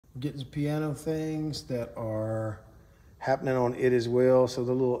We're getting some piano things that are happening on it as well. So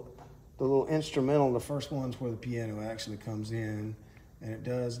the little instrumental, the first one's where the piano actually comes in, and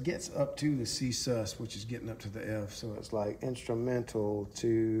it gets up to the C sus, which is getting up to the F. So it's like instrumental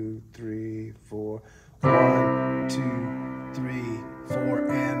 2, 3, 4, 1, 2, 3,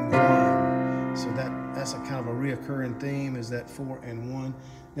 4, and 1. So that's a kind of a reoccurring theme, is that 4 and 1.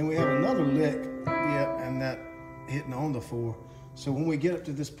 Then we have another lick, and that hitting on the 4. So when we get up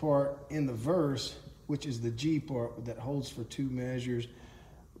to this part in the verse, which is the G part that holds for 2 measures,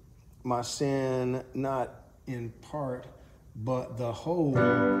 my sin not in part, but the whole,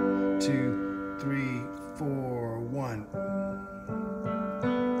 2, 3, 4, 1.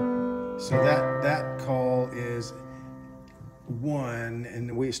 So that call is 1,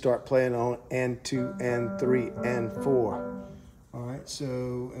 and we start playing on and 2 and 3 and 4. All right,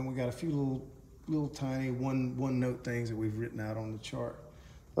 so, and we got a few little tiny one note things that we've written out on the chart.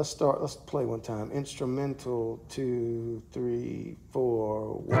 Let's play one time. Instrumental 2, 3,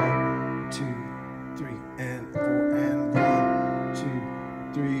 4, 1, 2, 3, and 4, and 1,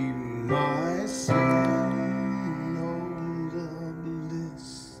 2, 3. My sin knows the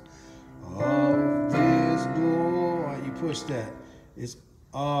bliss of this glory. All right, you push that. It's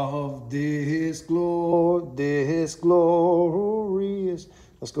of this glorious.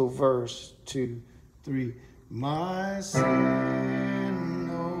 Let's go verse 2, 3. My sin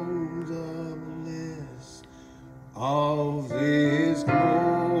knows the bliss of this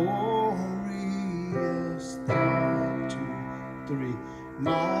glorious thought. 2, 3.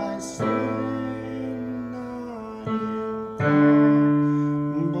 My sin not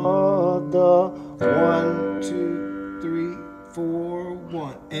in part, but the 1, 2, 3, 4,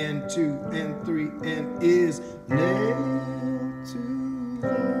 1 and 2 and 3 and is nailed to the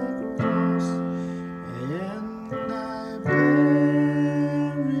cross, and I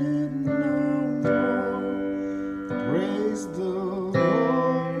bear it no more. Praise the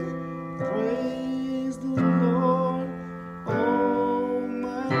Lord, praise the Lord. Oh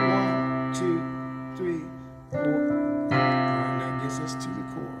my 1, 2, 3, 4. And that gets us to the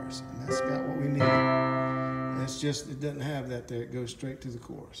chorus, and that's got what we need. It's just, it doesn't have that there. It goes straight to the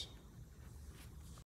chorus.